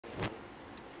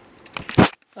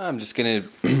I'm just going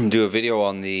to do a video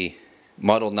on the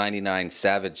Model 99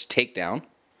 Savage Takedown.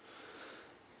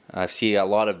 I see a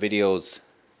lot of videos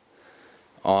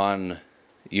on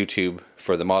YouTube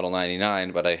for the Model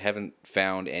 99, but I haven't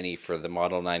found any for the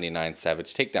Model 99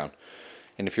 Savage Takedown.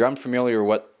 And if you're unfamiliar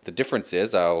what the difference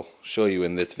is, I'll show you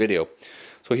in this video.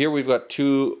 So here we've got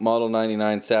two Model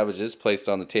 99 Savages placed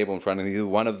on the table in front of you.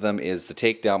 One of them is the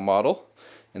Takedown model,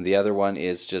 and the other one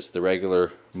is just the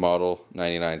regular Model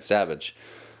 99 Savage.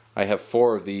 I have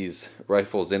 4 of these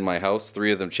rifles in my house,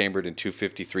 3 of them chambered in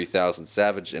 253,000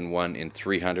 Savage and 1 in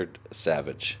 300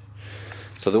 Savage.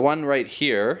 So the one right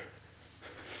here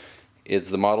is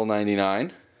the Model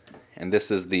 99, and this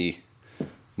is the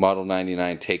Model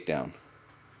 99 Takedown.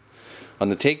 On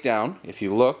the Takedown, if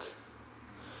you look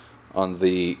on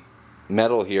the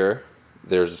metal here,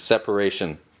 there's a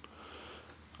separation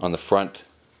on the front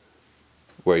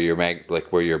where your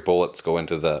where your bullets go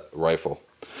into the rifle.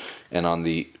 And on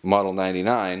the Model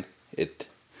 99, it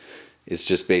is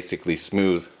just basically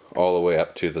smooth all the way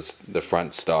up to the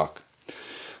front stock.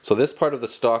 So this part of the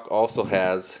stock also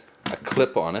has a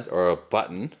clip on it, or a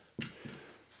button,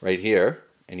 right here,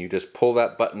 and you just pull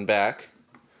that button back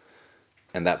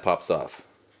and that pops off.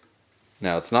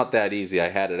 Now it's not that easy. I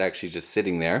had it actually just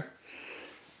sitting there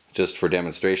just for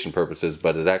demonstration purposes,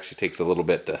 but it actually takes a little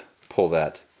bit to pull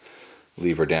that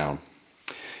lever down.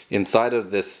 Inside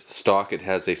of this stock it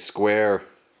has a square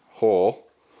hole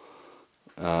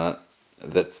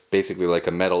that's basically like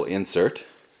a metal insert,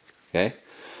 okay?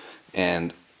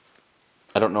 And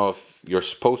I don't know if you're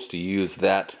supposed to use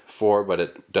that for, but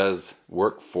it does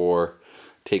work for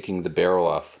taking the barrel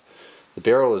off. The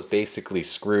barrel is basically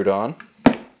screwed on.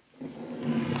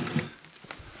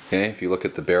 Okay, if you look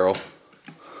at the barrel,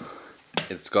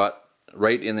 it's got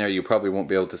right in there, you probably won't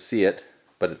be able to see it,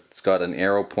 but it's got an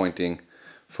arrow pointing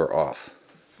for off.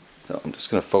 So I'm just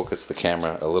going to focus the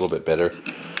camera a little bit better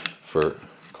for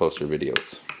closer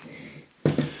videos.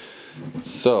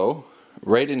 So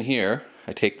right in here,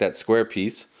 I take that square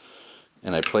piece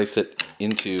and I place it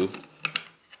into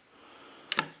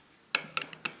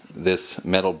this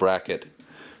metal bracket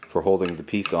for holding the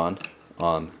piece on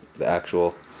the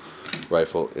actual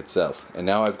rifle itself. And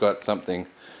now I've got something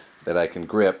that I can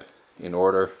grip in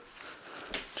order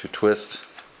to twist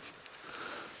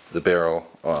the barrel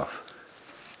off.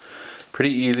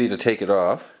 Pretty easy to take it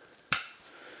off,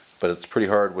 but it's pretty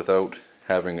hard without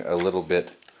having a little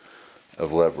bit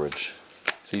of leverage.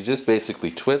 So you just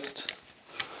basically twist.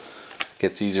 It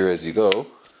gets easier as you go,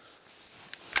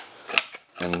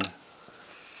 and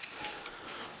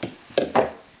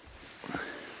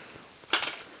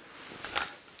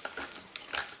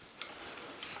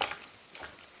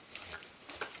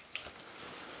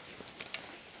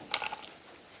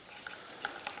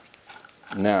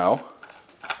now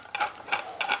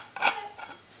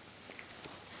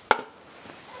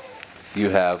you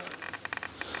have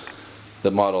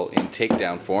the model in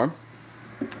takedown form.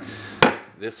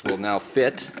 This will now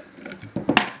fit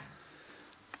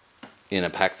in a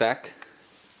pack sack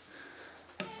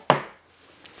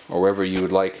or wherever you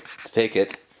would like to take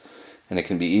it, and it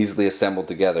can be easily assembled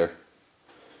together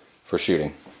for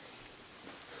shooting.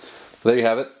 So there you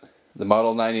have it, the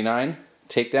Model 99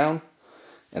 Takedown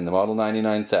and the Model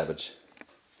 99 Savage.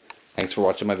 Thanks for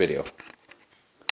watching my video.